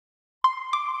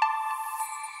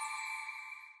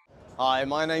Hi,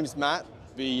 my name's Matt,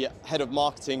 the Head of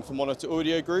Marketing for Monitor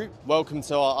Audio Group. Welcome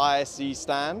to our ISE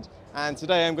stand, and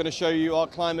today I'm going to show you our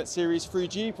Climate Series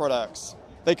 3G products.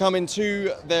 They come in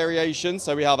two variations,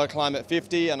 so we have a Climate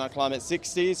 50 and a Climate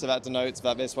 60, so that denotes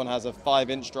that this one has a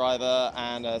 5-inch driver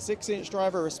and a 6-inch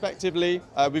driver respectively.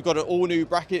 We've got an all-new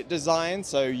bracket design,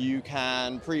 so you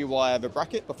can pre-wire the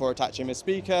bracket before attaching a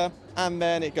speaker, and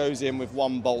then it goes in with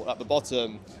one bolt at the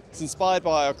bottom. It's inspired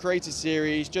by our Creator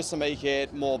Series just to make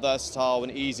it more versatile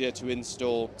and easier to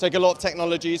install. Take a lot of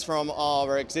technologies from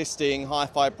our existing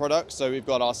hi-fi products, so we've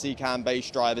got our CCAM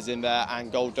bass drivers in there and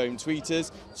gold dome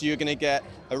tweeters, so you're going to get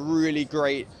a really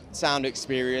great sound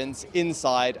experience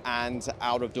inside and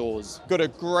out of doors. Got a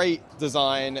great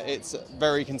design, it's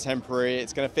very contemporary,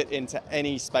 it's going to fit into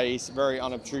any space, very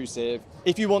unobtrusive.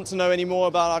 If you want to know any more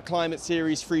about our Climate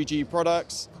Series 3G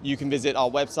products, you can visit our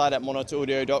website at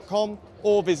monitoraudio.com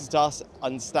or visit us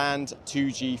on stand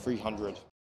 2G300.